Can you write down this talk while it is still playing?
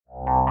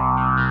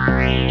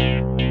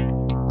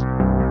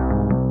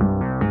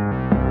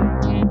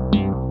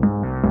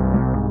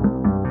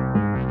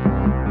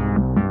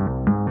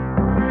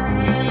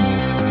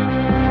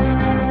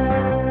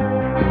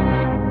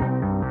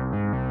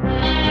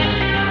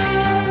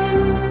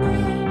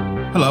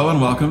Hello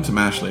and welcome to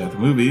Mashley at the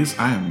Movies.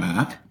 I am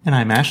Matt. And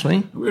I'm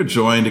Ashley. We're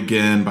joined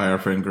again by our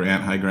friend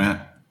Grant. Hi,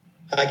 Grant.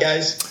 Hi,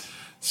 guys.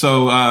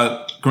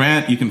 So,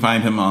 Grant, you can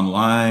find him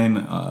online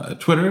at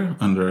Twitter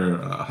under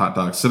Hot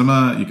Dog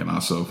Cinema. You can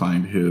also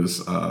find his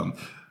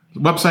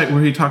website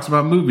where he talks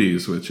about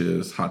movies, which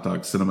is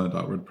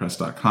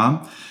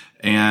hotdogcinema.wordpress.com.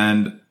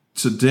 And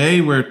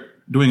today we're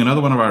doing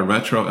another one of our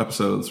retro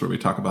episodes where we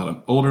talk about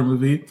an older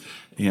movie.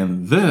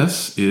 And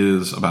this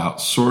is about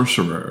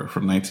Sorcerer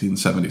from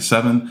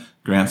 1977.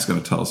 Grant's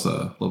going to tell us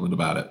a little bit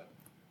about it.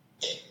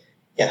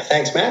 Yeah,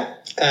 thanks,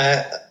 Matt.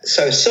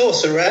 So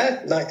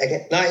Sorcerer,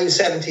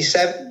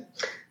 1977,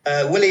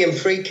 William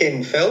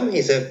Friedkin film.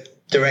 He's a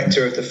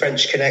director of The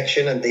French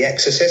Connection and The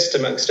Exorcist,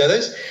 amongst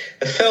others.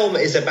 The film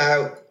is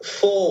about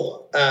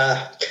four,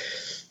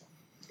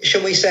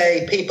 shall we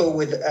say, people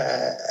with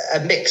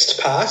a mixed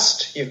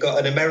past. You've got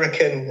an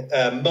American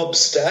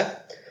mobster,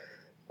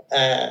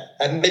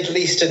 a Middle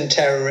Eastern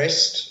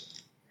terrorist,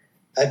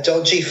 a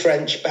dodgy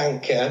French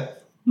banker,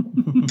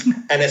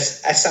 and a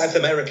South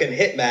American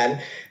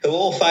hitman who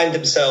all find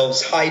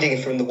themselves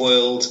hiding from the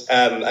world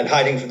and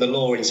hiding from the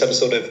law in some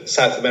sort of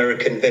South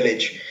American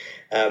village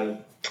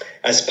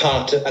as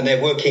part of, and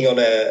they're working on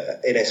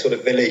in a sort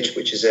of village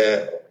which is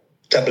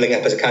doubling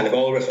up as a kind of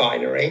oil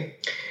refinery.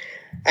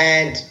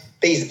 And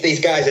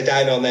these guys are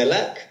down on their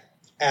luck,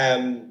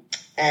 and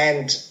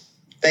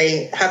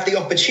they have the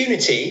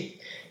opportunity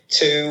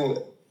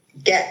to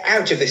get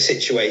out of this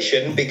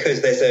situation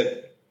because there's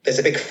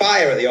a big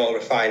fire at the oil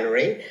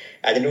refinery,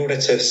 and in order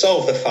to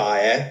solve the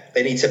fire,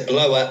 they need to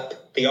blow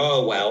up the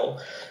oil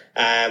well.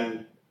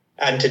 And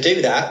to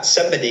do that,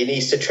 somebody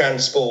needs to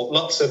transport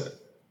lots of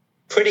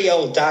pretty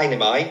old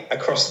dynamite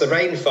across the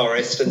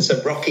rainforest and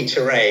some rocky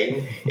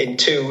terrain in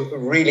two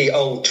really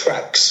old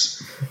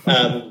trucks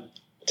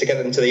to get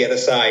them to the other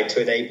side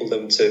to enable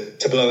them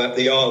to blow up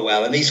the oil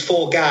well. And these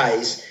four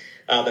guys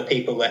are the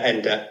people that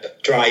end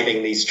up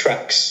driving these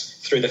trucks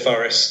through the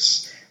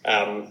forests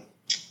and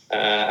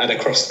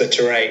across the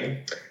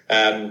terrain.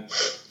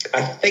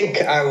 I think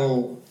I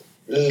will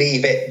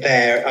leave it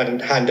there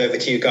and hand over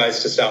to you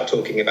guys to start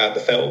talking about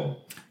the film.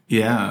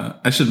 Yeah,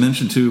 I should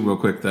mention too real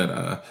quick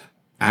that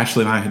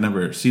Ashley and I had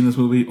never seen this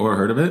movie or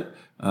heard of it,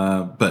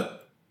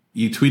 but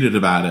you tweeted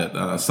about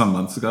it some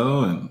months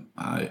ago, and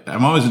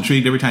I'm always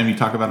intrigued every time you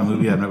talk about a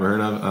movie I've never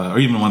heard of, or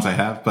even ones I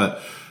have, but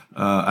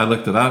I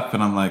looked it up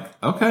and I'm like,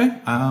 okay,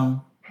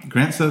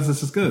 Grant says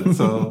this is good,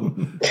 so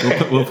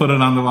we'll put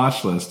it on the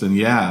watch list. And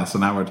yeah, so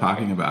now we're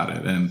talking about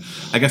it. And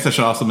I guess I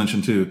should also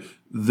mention too,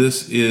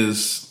 this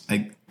is,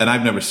 and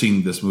I've never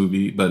seen this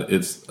movie, but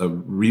it's a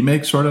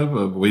remake sort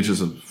of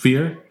Wages of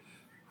Fear,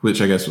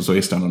 which I guess was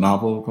based on a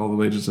novel called The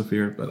Wages of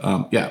Fear.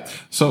 But yeah,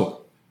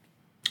 so.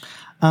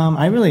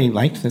 I really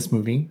liked this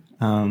movie.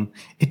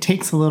 It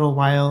takes a little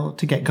while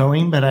to get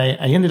going, but I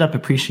ended up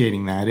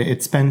appreciating that.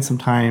 It spends some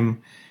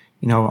time,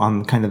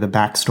 on kind of the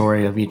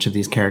backstory of each of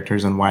these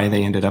characters and why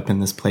they ended up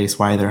in this place,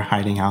 why they're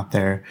hiding out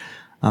there.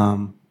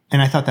 And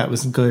I thought that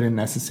was good and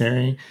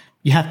necessary.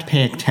 You have to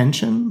pay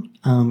attention,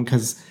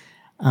 because,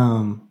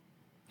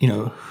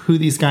 who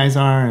these guys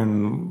are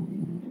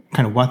and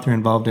kind of what they're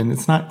involved in.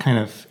 It's not kind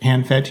of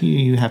hand-fed to you.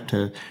 You have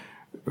to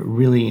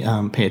really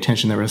pay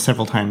attention. There were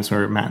several times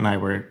where Matt and I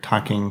were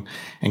talking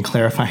and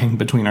clarifying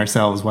between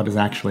ourselves what is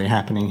actually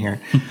happening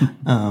here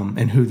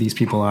and who these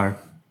people are.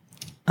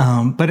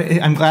 But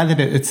I'm glad that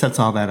it sets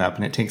all that up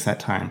and it takes that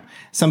time.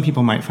 Some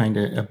people might find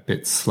it a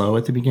bit slow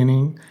at the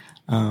beginning,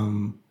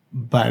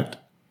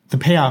 but the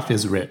payoff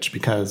is rich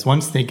because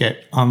once they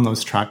get on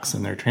those trucks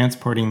and they're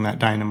transporting that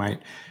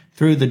dynamite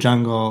through the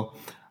jungle,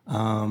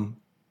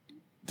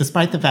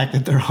 despite the fact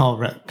that they're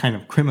all kind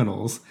of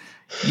criminals,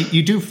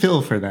 you do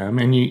feel for them,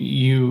 and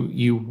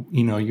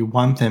you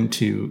want them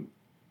to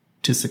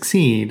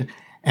succeed.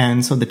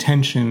 And so the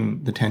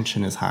tension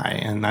is high,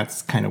 and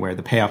that's kind of where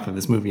the payoff of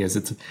this movie is.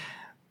 It's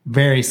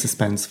very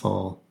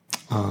suspenseful,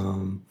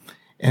 and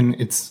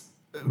it's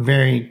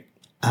very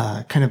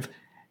kind of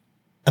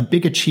a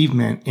big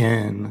achievement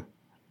in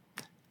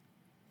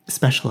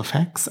special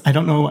effects. I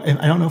don't know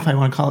if I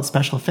want to call it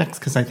special effects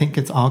because I think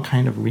it's all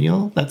kind of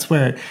real. That's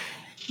where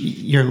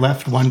you're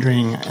left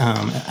wondering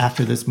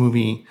after this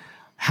movie,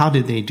 how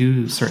did they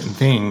do certain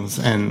things?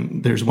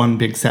 And there's one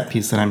big set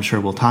piece that I'm sure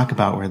we'll talk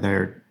about where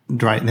they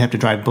have to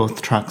drive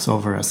both trucks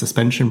over a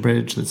suspension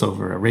bridge that's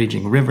over a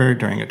raging river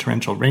during a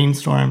torrential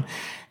rainstorm.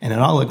 And it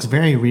all looks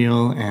very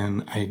real.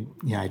 And I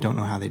don't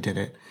know how they did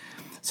it.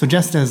 So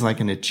just as like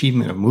an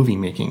achievement of movie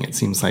making, it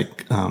seems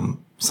like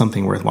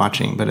something worth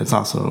watching, but it's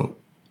also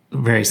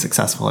very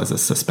successful as a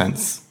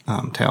suspense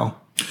tale.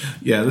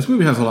 Yeah, this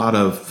movie has a lot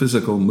of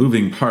physical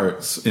moving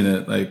parts in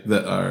it, like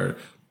that are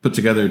put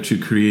together to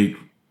create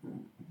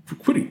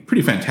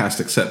pretty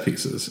fantastic set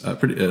pieces,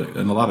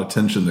 and a lot of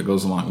tension that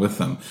goes along with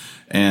them.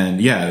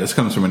 And yeah, this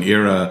comes from an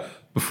era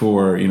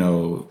before, a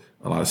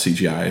lot of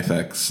CGI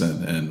effects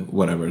and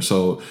whatever.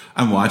 So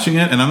I'm watching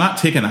it and I'm not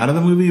taken out of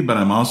the movie, but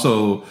I'm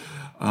also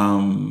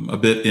a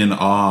bit in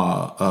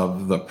awe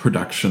of the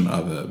production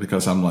of it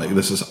because I'm like,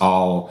 this is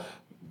all,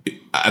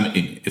 I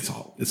mean,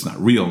 it's not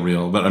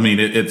real, but I mean,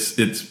 it's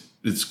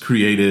it's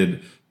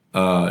created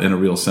in a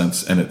real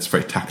sense, and it's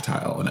very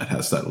tactile, and it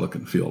has that look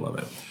and feel of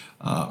it.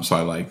 So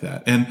I like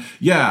that. And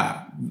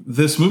yeah,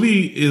 this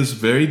movie is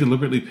very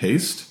deliberately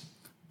paced.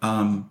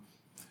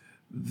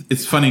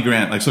 It's funny,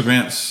 Grant. So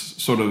Grant's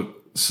sort of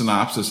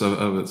synopsis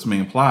of its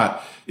main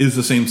plot is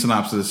the same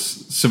synopsis,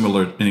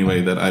 similar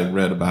anyway, that I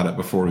read about it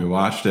before we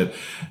watched it.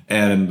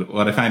 And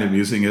what I find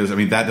amusing is,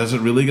 that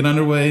doesn't really get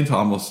underway until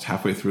almost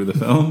halfway through the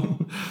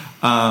film.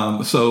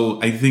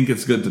 So I think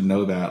it's good to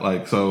know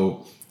that.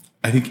 So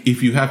I think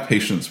if you have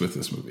patience with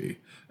this movie,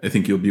 I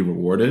think you'll be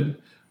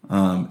rewarded.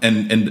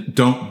 And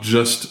don't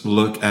just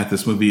look at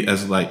this movie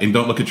as and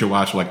don't look at your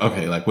watch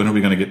okay, when are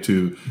we going to get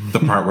to the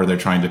part where they're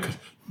trying to,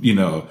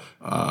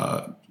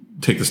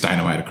 take this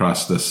dynamite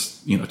across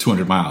this,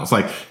 200 miles.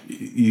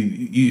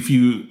 If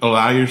you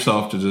allow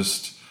yourself to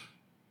just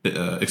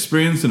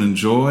experience and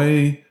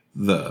enjoy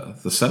the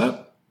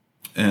setup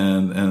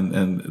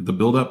and the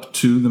build up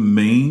to the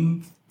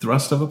main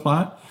thrust of a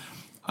plot,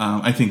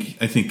 I think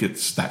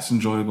that's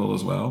enjoyable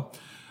as well.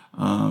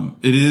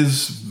 It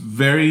is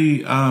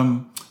very,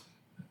 I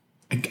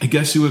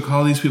guess you would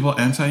call these people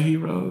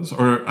anti-heroes,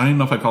 or I don't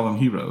know if I call them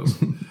heroes.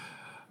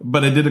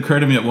 But it did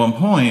occur to me at one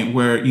point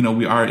where,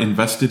 we are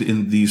invested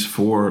in these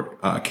four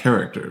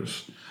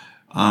characters.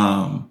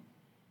 And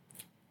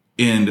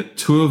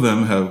two of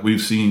them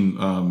we've seen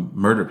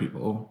murder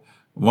people.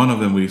 One of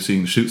them we've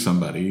seen shoot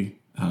somebody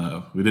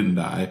who didn't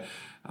die.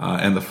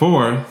 And the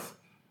fourth,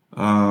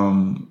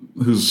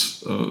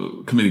 who's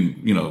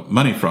committing,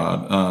 money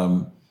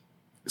fraud,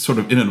 sort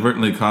of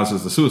inadvertently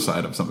causes the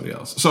suicide of somebody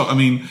else. So,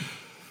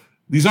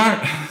 these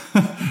aren't,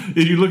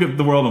 if you look at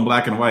the world in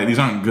black and white, these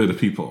aren't good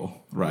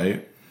people,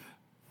 right?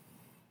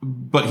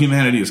 But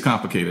humanity is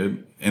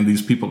complicated, and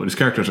these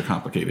characters are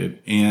complicated,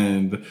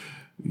 and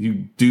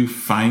you do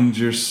find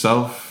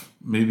yourself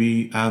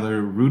maybe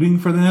either rooting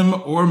for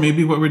them, or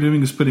maybe what we're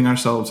doing is putting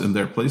ourselves in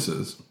their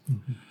places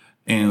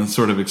and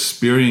sort of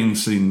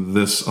experiencing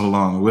this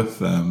along with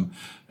them.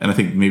 And I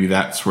think maybe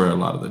that's where a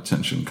lot of the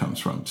tension comes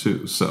from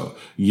too. So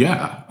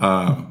yeah,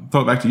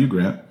 throw it back to you,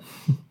 Grant.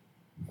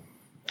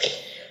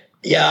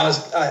 Yeah,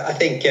 I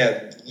think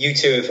you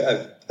two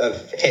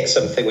have hit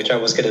something which I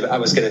was going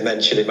to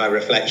mention in my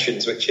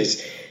reflections, which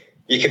is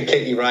you're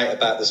completely right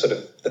about the sort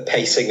of the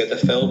pacing of the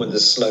film and the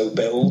slow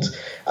build.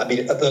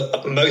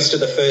 Most of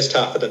the first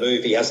half of the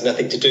movie has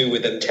nothing to do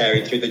with them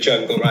tearing through the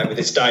jungle, right, with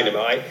this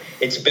dynamite.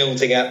 It's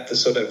building up the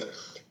sort of,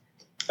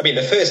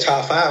 the first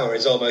half hour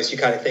is almost, you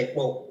kind of think,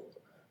 well,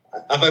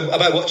 am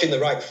I watching the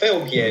right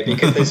film here?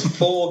 Because there's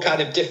four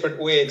kind of different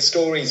weird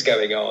stories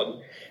going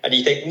on. And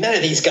you think, none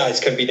of these guys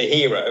can be the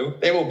hero.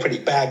 They're all pretty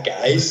bad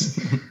guys.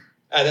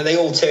 And then they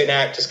all turn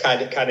out to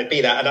kind of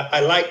be that.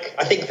 And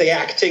I think the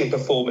acting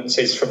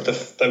performances from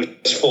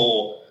those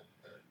four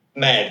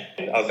men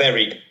are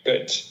very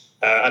good.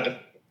 And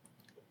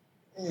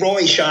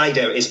Roy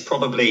Scheider is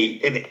probably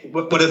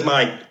one of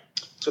my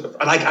sort of,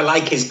 I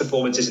like his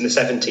performances in the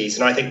 70s.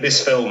 And I think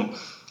this film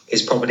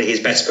is probably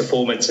his best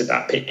performance of the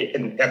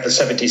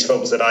 70s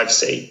films that I've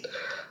seen.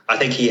 I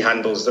think he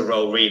handles the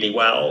role really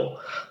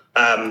well.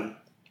 And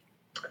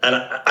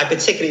I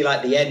particularly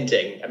like the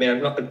ending.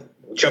 I'm not going to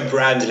jump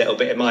around a little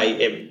bit in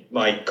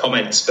my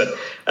comments, but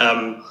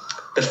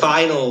the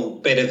final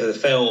bit of the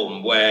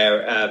film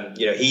where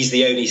he's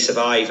the only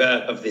survivor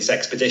of this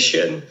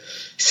expedition,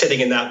 sitting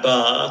in that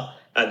bar,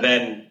 and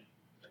then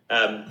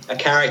a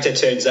character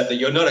turns up that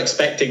you're not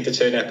expecting to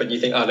turn up, and you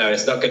think, oh no,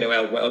 it's not going to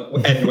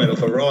end well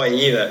for Roy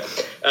either.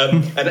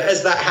 And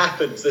as that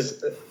happens,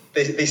 there's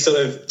this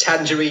sort of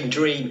Tangerine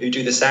Dream, who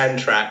do the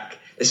soundtrack,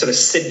 this sort of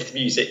synth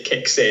music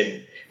kicks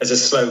in as a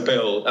slow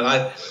build, and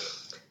I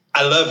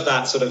love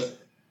that sort of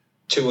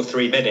 2 or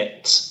 3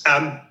 minutes.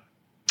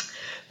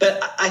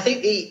 But I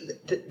think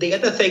the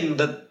other thing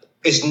that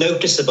is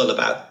noticeable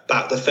about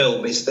the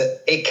film is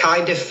that it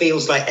kind of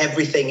feels like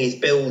everything is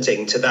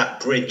building to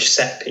that bridge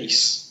set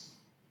piece.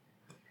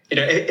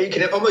 You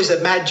can almost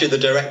imagine the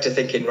director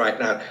thinking, right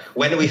now,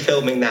 when are we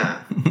filming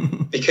that?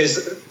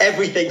 Because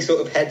everything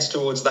sort of heads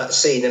towards that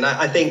scene. And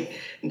I think,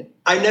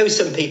 I know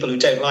some people who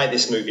don't like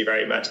this movie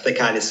very much. They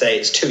kind of say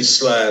it's too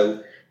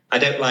slow. I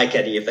don't like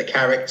any of the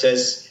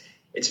characters.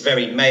 It's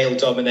very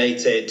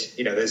male-dominated.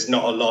 There's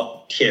not a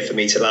lot here for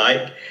me to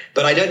like.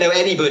 But I don't know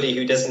anybody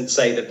who doesn't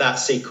say that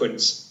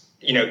sequence,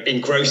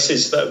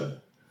 engrosses them,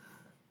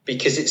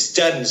 because it's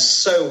done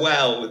so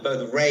well with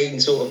both rain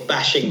sort of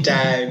bashing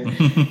down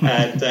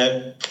and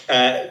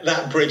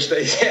that bridge that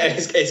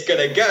it's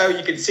going to go.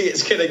 You can see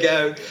it's going to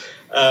go.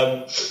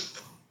 And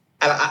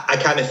I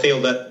kind of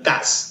feel that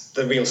that's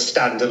the real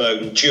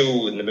standalone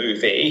jewel in the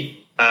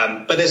movie.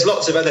 But there's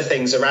lots of other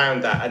things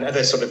around that and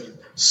other sort of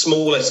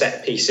smaller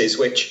set pieces,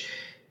 which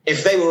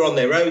if they were on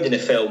their own in a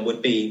film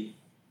would be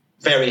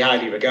very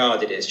highly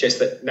regarded. It's just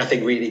that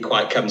nothing really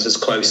quite comes as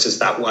close as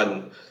that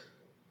one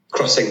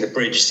crossing the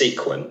bridge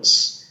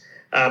sequence.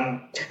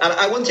 And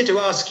I wanted to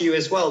ask you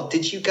as well,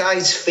 did you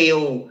guys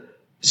feel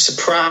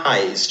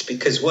surprised?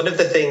 Because one of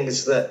the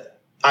things that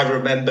I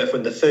remember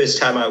from the first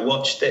time I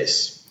watched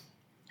this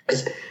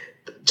is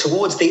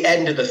towards the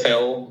end of the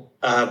film,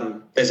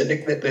 there's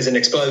an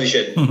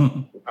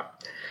explosion.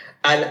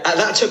 And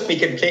that took me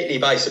completely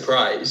by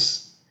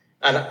surprise.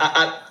 And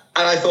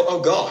I thought, oh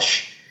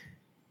gosh,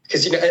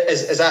 because, you know,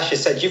 as Ash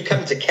has said, you've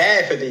come to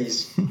care for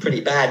these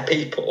pretty bad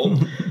people.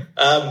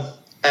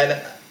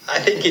 And I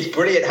think it's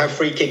brilliant how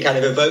Friedkin kind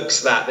of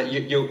evokes that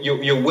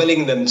you're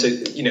willing them to,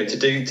 you know, to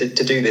do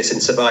this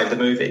and survive the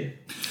movie.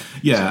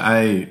 Yeah,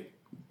 I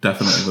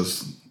definitely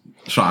was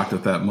shocked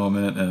at that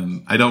moment,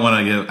 and I don't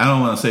want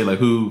to say like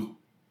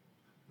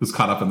who's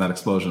caught up in that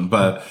explosion,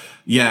 but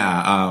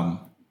yeah,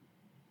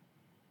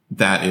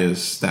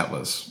 that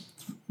was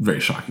very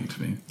shocking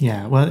to me.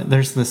 Yeah, well,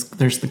 there's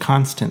the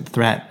constant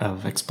threat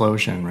of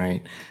explosion,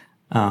 right?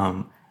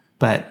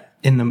 But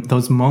in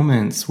those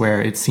moments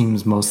where it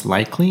seems most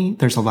likely,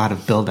 there's a lot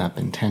of buildup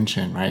and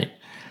tension, right?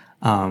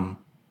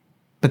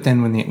 But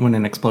then when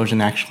an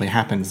explosion actually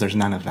happens, there's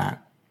none of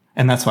that,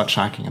 and that's what's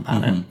shocking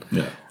about it.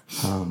 Yeah.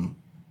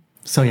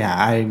 So yeah,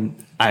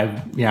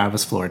 I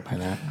was floored by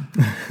that.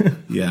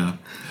 Yeah.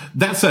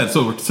 That said,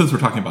 so since we're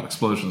talking about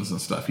explosions and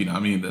stuff, you know, I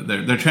mean,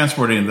 they're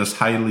transporting this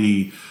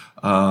highly,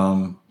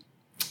 the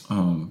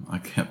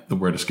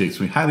word escapes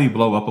me, highly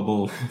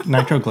blow-upable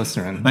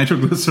nitroglycerin,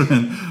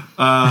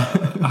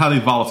 highly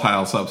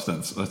volatile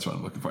substance. That's what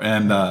I'm looking for.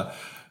 And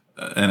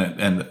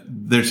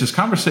there's this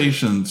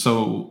conversation.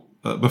 So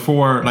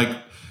before, like,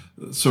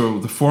 so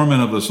the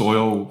foreman of this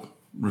oil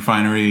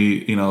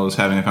refinery, you know, is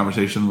having a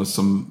conversation with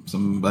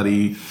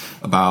somebody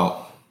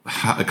about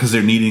how, because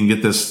they're needing to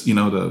get this, you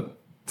know,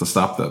 to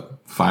stop the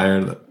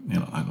fire that, you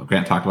know, I know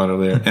Grant talked about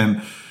earlier.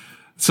 And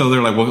so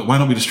they're like, well, why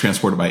don't we just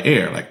transport it by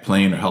air, like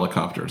plane or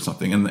helicopter or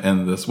something?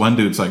 And this one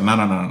dude's like,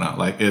 no.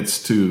 Like,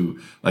 it's too,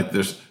 like,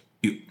 there's,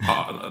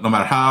 no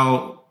matter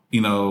how,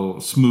 you know,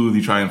 smooth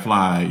you try and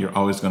fly, you're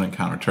always going to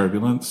encounter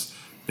turbulence.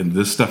 And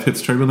this stuff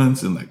hits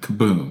turbulence and like,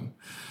 kaboom.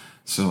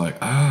 So like,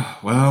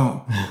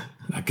 well,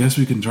 I guess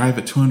we can drive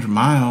at 200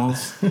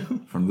 miles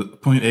from the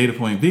point A to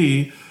point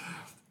B.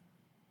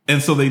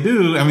 And so they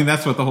do. I mean,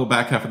 that's what the whole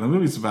back half of the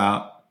movie's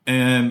about.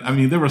 And I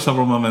mean, there were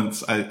several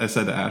moments I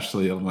said to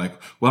Ashley, I'm like,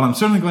 well, I'm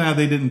certainly glad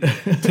they didn't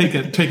take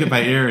it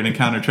by air and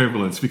encounter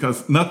turbulence,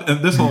 because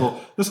this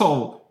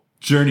whole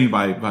journey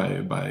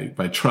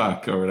by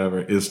truck or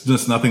whatever is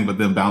just nothing but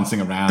them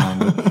bouncing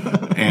around.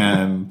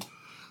 And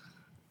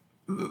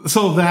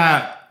so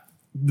that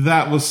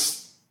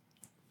was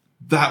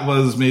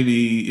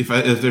maybe, if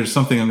there's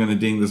something I'm going to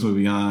ding this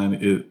movie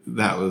on,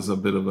 that was a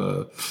bit of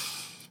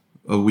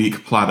a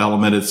weak plot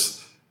element.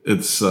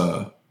 It's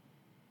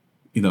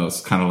you know,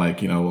 it's kind of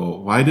like, you know,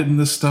 well, why didn't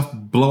this stuff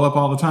blow up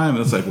all the time?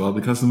 And it's like, well,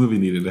 because the movie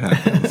needed to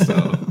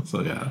happen.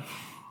 So yeah.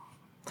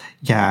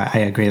 Yeah, I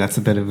agree. That's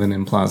a bit of an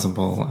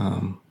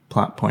implausible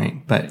plot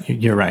point, but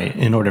you're right.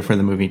 In order for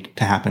the movie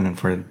to happen and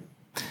for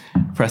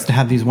us to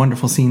have these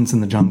wonderful scenes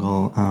in the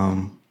jungle,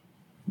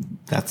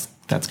 that's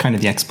kind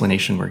of the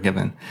explanation we're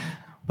given.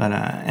 But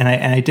and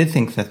I did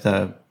think that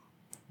the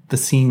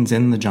scenes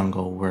in the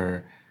jungle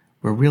were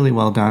really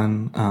well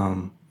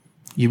done.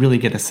 You really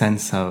get a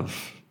sense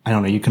of, I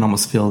don't know, you can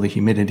almost feel the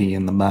humidity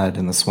in the mud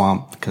and the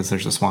swamp, because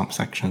there's a swamp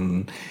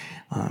section.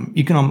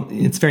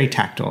 It's very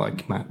tactile,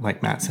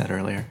 like Matt said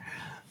earlier.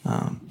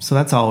 So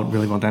that's all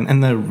really well done.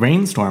 And the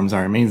rainstorms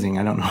are amazing.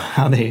 I don't know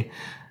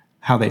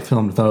how they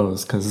filmed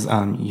those, because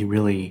you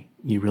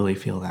really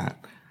feel that.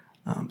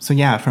 So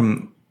yeah,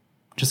 from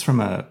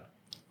a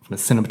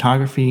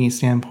cinematography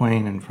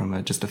standpoint and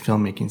from just a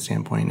filmmaking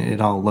standpoint, it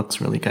all looks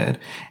really good.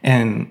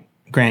 And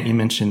Grant, you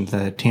mentioned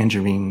the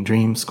Tangerine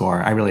Dream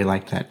score. I really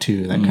liked that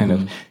too. That kind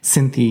of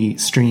synthy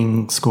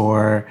string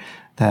score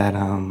that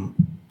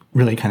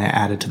really kind of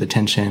added to the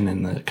tension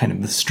and the kind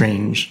of the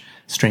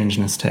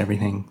strangeness to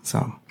everything.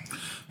 So,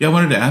 yeah, I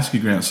wanted to ask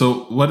you, Grant.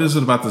 So, what is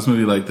it about this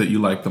movie that you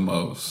like the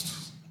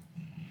most?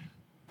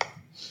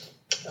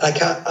 I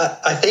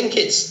think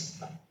it's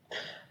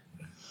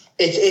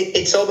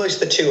almost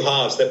the two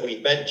halves that we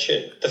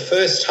mentioned. The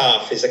first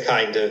half is a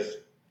kind of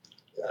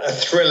a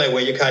thriller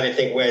where you kind of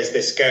think, where's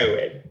this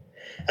going?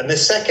 And the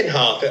second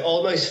half, it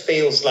almost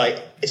feels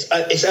like it's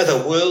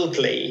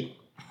otherworldly.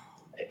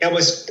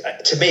 Almost,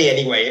 to me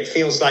anyway, it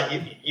feels like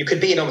you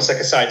could be in almost like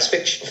a science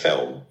fiction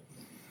film.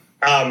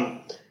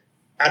 And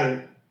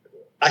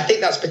I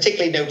think that's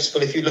particularly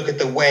noticeable if you look at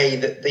the way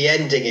that the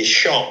ending is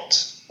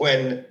shot,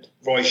 when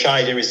Roy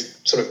Scheider is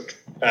sort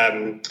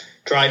of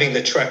driving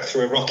the truck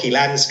through a rocky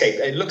landscape.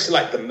 It looks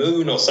like the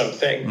moon or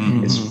something.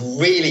 Mm-hmm. It's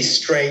really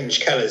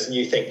strange colours, and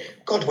you think,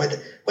 God, where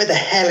the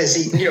hell is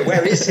he? You know,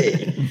 where is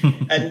he?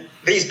 And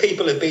these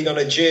people have been on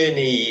a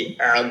journey,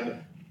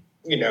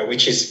 you know,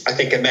 which is, I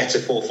think, a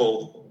metaphor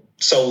for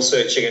soul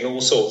searching and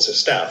all sorts of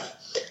stuff.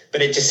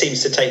 But it just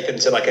seems to take them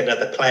to like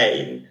another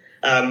plane.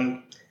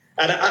 And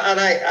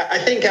I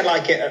think I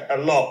like it a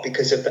lot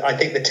because I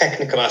think the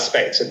technical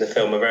aspects of the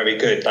film are very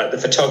good, like the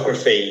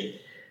photography.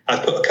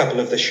 I've put a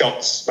couple of the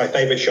shots, my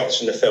favourite shots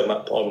from the film,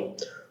 up on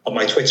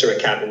my Twitter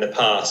account in the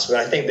past. But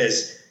I think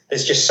there's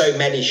just so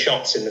many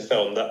shots in the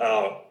film that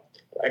are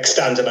like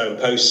standalone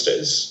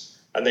posters,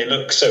 and they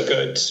look so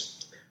good.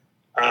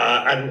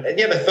 And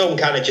yeah, the film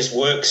kind of just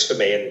works for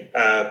me.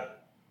 And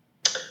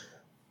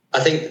I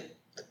think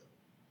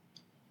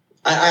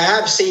I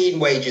have seen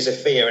Wages of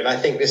Fear, and I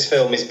think this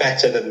film is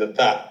better than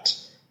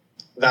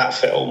that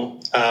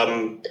film.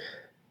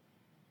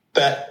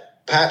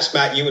 But perhaps,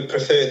 Matt, you would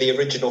prefer the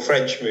original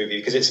French movie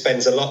because it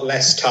spends a lot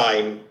less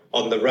time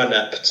on the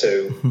run-up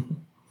to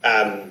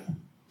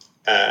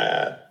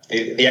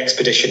the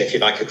expedition, if you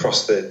like,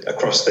 across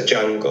the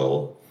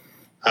jungle.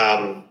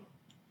 And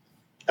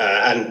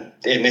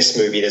in this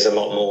movie, there's a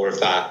lot more of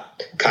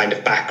that kind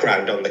of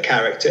background on the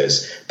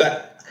characters.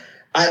 But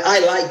I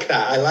like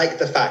that. I like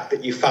the fact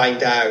that you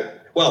find out.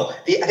 Well,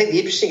 I think the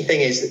interesting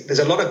thing is that there's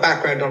a lot of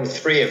background on the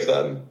three of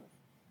them.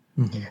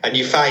 Mm-hmm.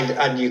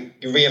 And you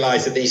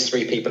realise that these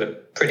three people are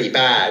pretty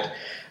bad.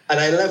 And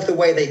I love the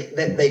way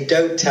they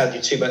don't tell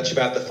you too much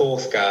about the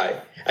fourth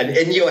guy. And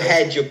in your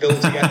head, you're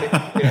building up,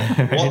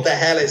 what the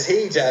hell has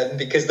he done?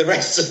 Because the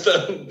rest of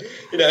them,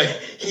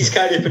 he's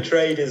kind of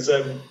portrayed as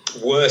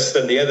worse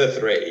than the other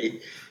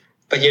three,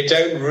 but you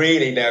don't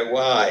really know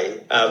why.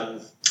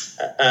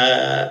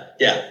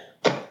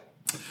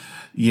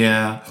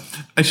 Yeah.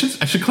 I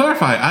should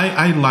clarify.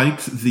 I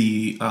liked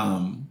the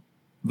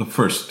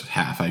first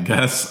half, I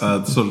guess,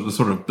 the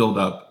sort of build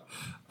up,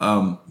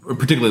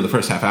 particularly the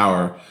first half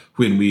hour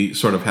when we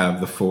sort of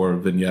have the four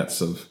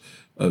vignettes of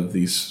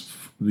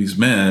these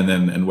men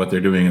and what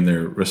they're doing in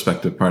their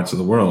respective parts of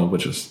the world,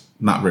 which is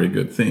not very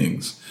good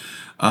things.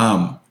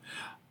 A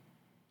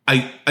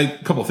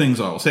couple of things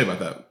I'll say about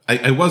that.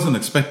 I wasn't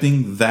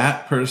expecting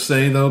that per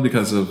se though,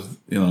 because of,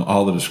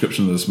 all the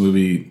description of this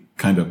movie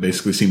kind of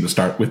basically seemed to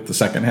start with the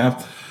second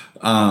half.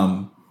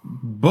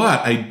 But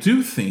I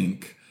do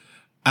think,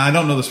 and I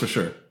don't know this for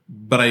sure,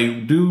 but I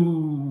do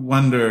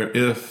wonder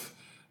if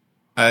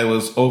I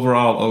was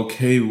overall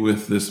okay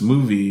with this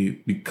movie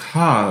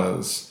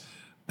because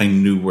I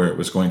knew where it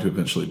was going to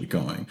eventually be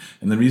going.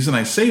 And the reason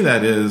I say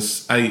that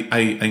is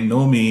I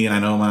know me and I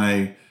know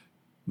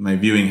my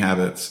viewing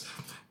habits,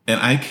 and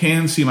I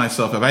can see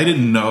myself, if I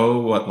didn't know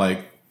what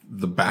like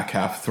the back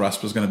half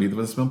thrust was going to be of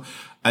this film,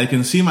 I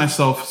can see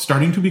myself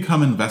starting to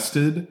become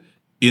invested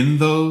in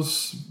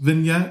those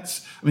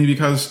vignettes. I mean,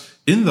 because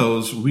in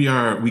those we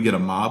get a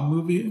mob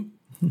movie,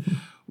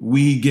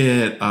 we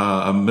get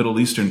a Middle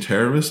Eastern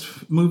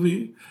terrorist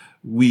movie,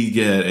 we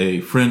get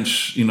a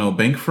French,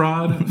 bank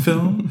fraud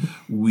film.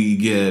 We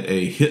get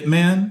a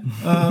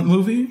hitman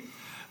movie.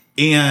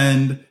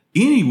 And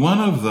any one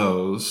of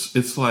those,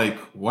 it's like,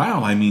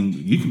 wow, I mean,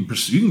 you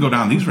can go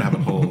down these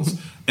rabbit holes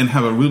and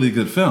have a really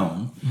good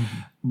film.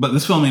 But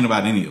this film ain't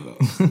about any of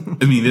those.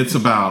 I mean, it's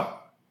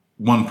about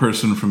one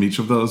person from each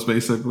of those,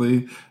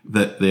 basically,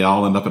 that they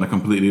all end up in a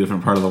completely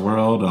different part of the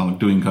world,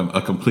 doing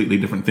a completely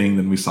different thing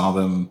than we saw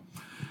them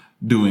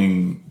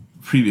doing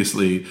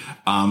previously.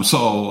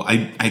 So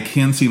I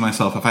can see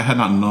myself, if I had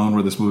not known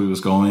where this movie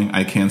was going,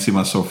 I can see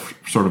myself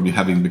sort of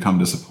having become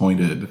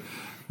disappointed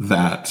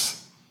that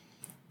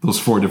those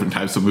four different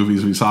types of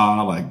movies we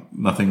saw, like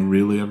nothing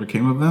really ever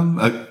came of them,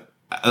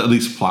 at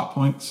least plot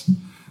points.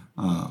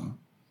 But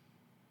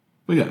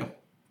yeah.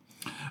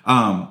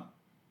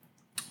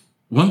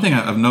 One thing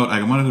of note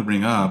I wanted to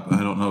bring up,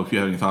 I don't know if you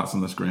have any thoughts on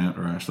this, Grant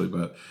or Ashley,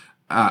 but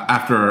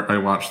after I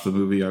watched the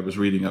movie, I was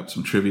reading up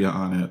some trivia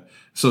on it.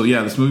 So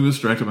yeah, this movie was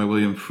directed by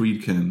William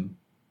Friedkin.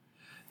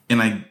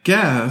 And I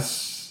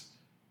guess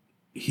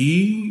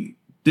he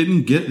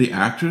didn't get the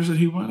actors that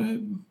he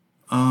wanted.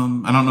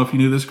 I don't know if you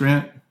knew this,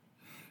 Grant.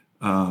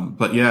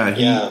 But yeah,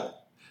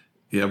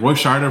 Roy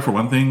Scheider, for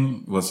one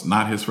thing, was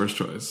not his first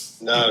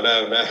choice. No.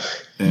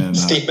 And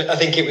I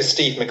think it was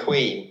Steve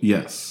McQueen.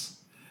 Yes.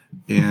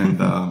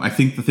 And I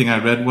think the thing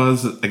I read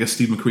was that I guess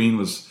Steve McQueen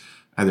was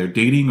either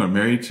dating or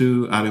married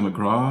to Ali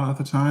McGraw at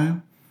the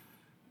time.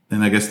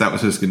 And I guess that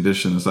was his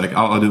condition. It's like,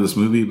 I'll do this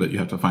movie, but you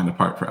have to find a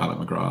part for Ali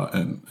McGraw.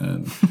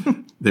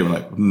 And they were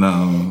like,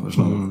 no, there's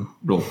no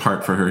real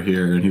part for her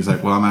here. And he's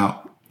like, well, I'm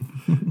out.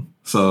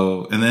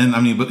 So, and then,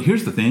 I mean, but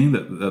here's the thing,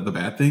 that the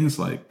bad thing is,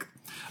 like,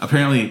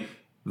 apparently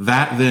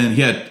that then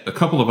he had a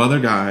couple of other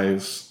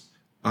guys,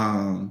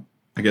 I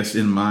guess,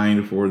 in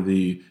mind for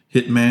the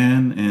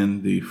Hitman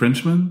and the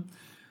Frenchman.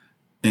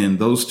 And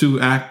those two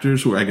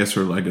actors who I guess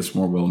are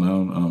more well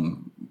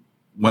known,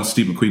 once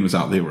Steve McQueen was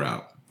out, they were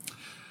out.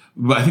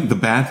 But I think the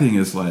bad thing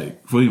is,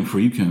 like, William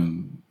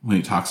Friedkin, when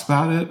he talks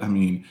about it, I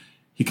mean,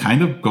 he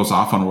kind of goes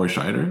off on Roy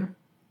Scheider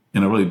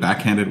in a really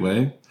backhanded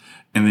way.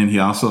 And then he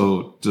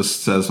also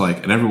just says,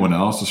 like, and everyone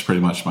else is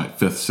pretty much my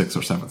fifth, sixth,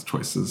 or seventh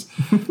choices.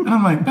 And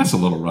I'm like, that's a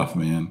little rough,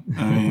 man.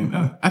 I mean,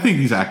 I think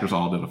these actors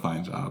all did a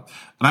fine job.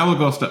 And I will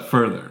go a step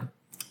further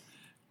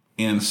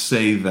and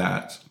say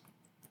that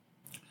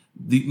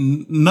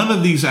none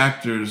of these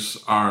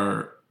actors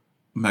are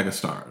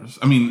megastars.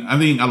 I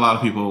mean, a lot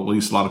of people, at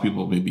least a lot of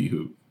people maybe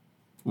who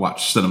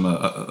watch cinema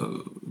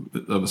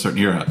of a certain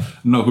era,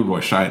 know who Roy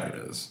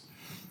Scheider is.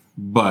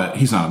 But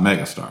he's not a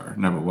megastar,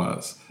 never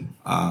was.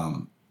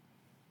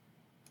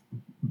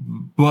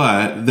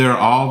 But they're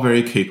all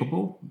very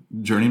capable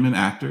journeyman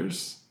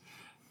actors.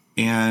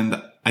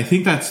 And I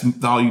think that's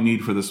all you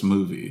need for this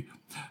movie.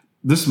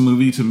 This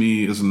movie, to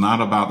me, is not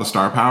about the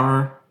star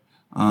power.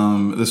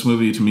 This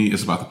movie, to me,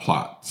 is about the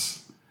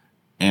plots.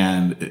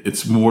 And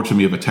it's more to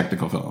me of a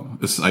technical film.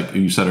 It's like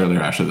you said earlier,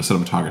 Ashley, the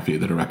cinematography,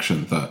 the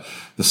direction, the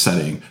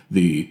setting,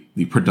 the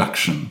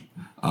production,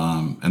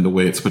 and the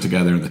way it's put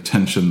together and the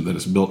tension that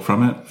is built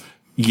from it.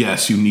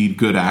 Yes, you need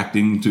good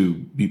acting to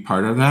be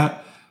part of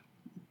that.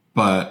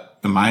 But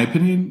in my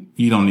opinion,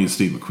 you don't need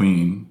Steve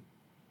McQueen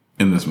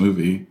in this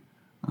movie.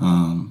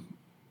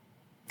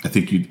 I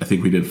think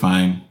we did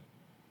fine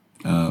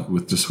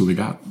with just who we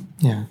got.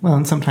 Yeah. Well,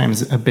 and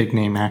sometimes a big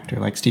name actor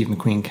like Steve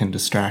McQueen can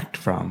distract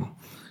from,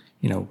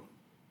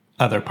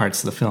 other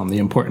parts of the film.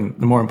 The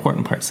more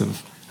important parts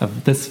of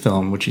this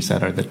film, which you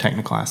said are the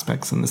technical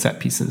aspects and the set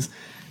pieces.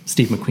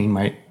 Steve McQueen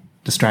might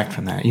distract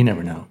from that. You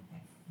never know.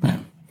 Yeah.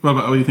 Well,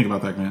 what do you think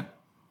about that, Grant?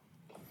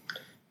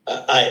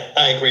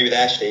 I agree with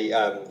Ashley.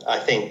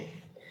 I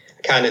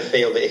kind of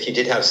feel that if you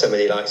did have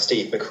somebody like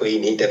Steve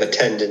McQueen, he'd have a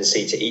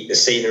tendency to eat the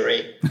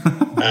scenery.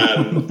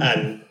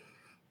 And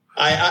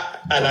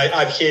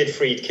I've heard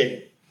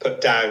Friedkin put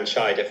down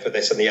Scheider for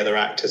this and the other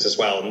actors as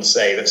well, and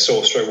say that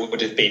Sorcerer would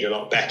have been a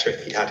lot better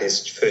if he'd had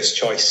his first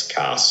choice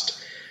cast.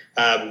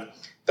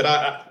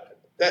 But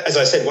as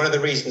I said, one of the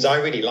reasons I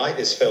really like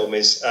this film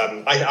is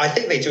I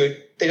think they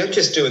don't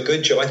just do a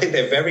good job. I think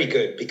they're very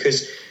good,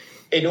 because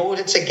in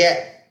order to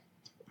get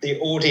the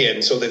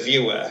audience or the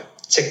viewer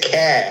to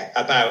care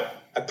about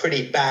a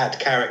pretty bad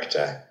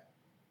character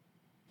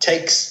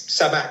takes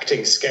some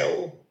acting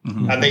skill.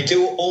 Mm-hmm. And they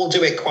all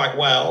do it quite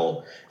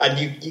well. And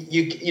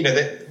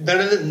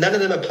none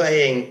of them are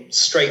playing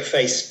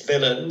straight-faced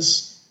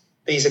villains.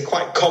 These are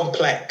quite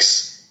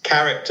complex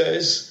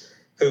characters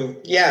who,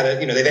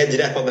 they've ended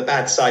up on the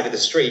bad side of the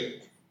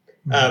street.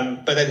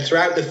 Mm-hmm. But then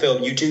throughout the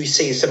film, you do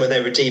see some of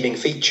their redeeming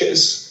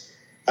features.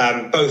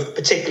 Both,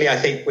 particularly, I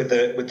think, with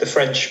the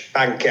French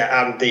banker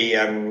and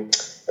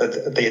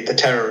the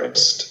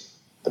terrorist,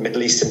 the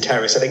Middle Eastern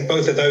terrorist. I think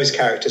both of those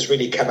characters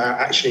really come out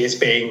actually as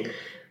being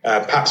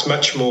perhaps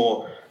much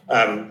more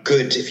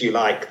good, if you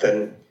like,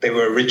 than they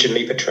were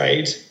originally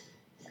portrayed.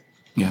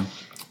 Yeah,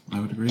 I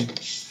would agree.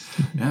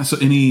 Yeah. So,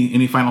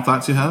 any final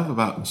thoughts you have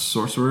about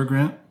Sorcerer,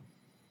 Grant?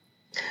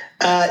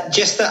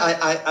 Just that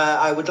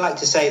I would like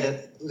to say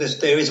that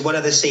there is one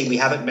other scene we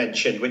haven't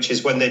mentioned, which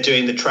is when they're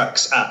doing the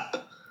trucks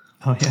up.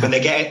 Oh yeah. When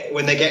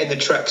they're getting the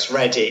trucks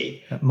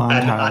ready. That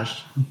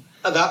montage.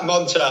 And that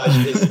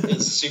montage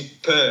is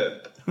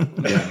superb.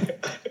 Yeah.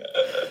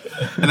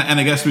 And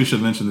I guess we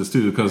should mention this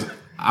too, because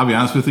I'll be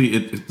honest with you,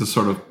 it just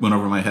sort of went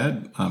over my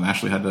head.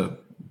 Ashley had to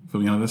put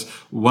me on this.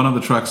 One of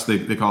the trucks,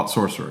 they call it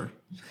Sorcerer.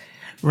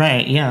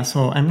 Right, yeah.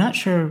 So I'm not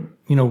sure,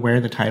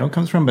 where the title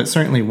comes from, but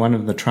certainly one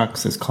of the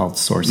trucks is called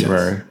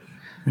Sorcerer.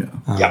 Yes.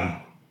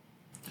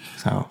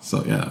 Yeah.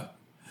 So yeah.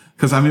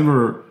 Because I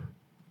remember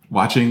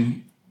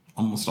watching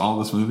almost all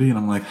this movie, and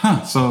I'm like,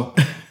 so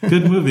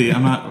good movie.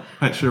 I'm not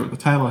quite sure what the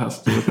title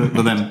has to do with it.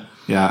 But then,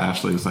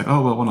 Ashley was like,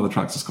 oh, well, one of the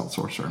trucks is called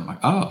Sorcerer. I'm like,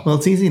 oh. Well,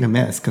 it's easy to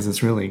miss because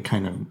it's really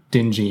kind of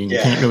dingy and you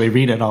can't really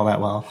read it all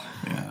that well.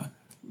 Yeah.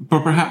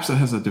 But perhaps it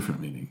has a different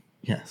meaning.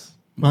 Yes.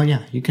 Well,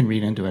 yeah, you can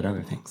read into it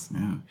other things.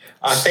 Yeah.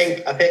 I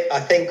think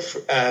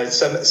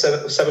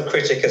some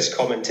critic has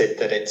commented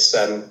that it's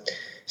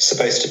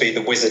supposed to be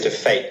the Wizard of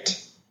Fate.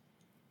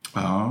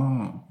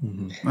 Oh,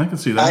 mm-hmm. I can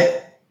see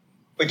that.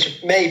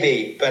 Which may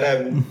be, but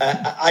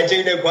I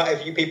do know quite a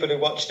few people who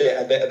watched it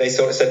and they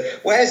sort of said,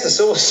 "Where's the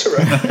sorcerer?"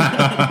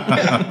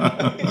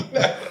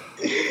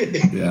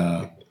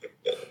 Yeah.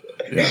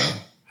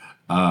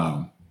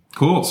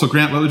 Cool. So,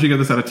 Grant, what would you give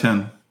this out of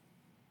 10?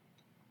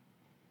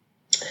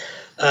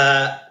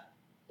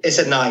 It's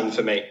a 9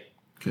 for me.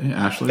 Okay,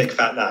 Ashley. Big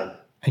fat 9.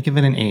 I give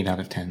it an 8 out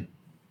of 10.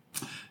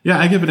 Yeah,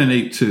 I give it an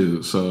 8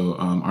 too. So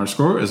our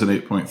score is an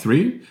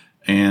 8.3,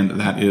 and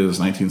that is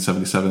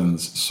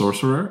 1977's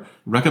Sorcerer,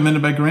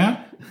 recommended by Grant,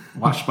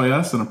 watched by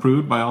us, and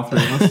approved by all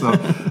three of us. So,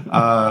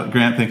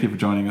 Grant, thank you for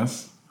joining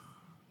us.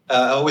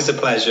 Always a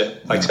pleasure.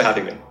 Thanks for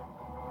having me.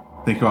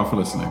 Thank you all for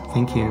listening.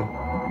 Thank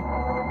you.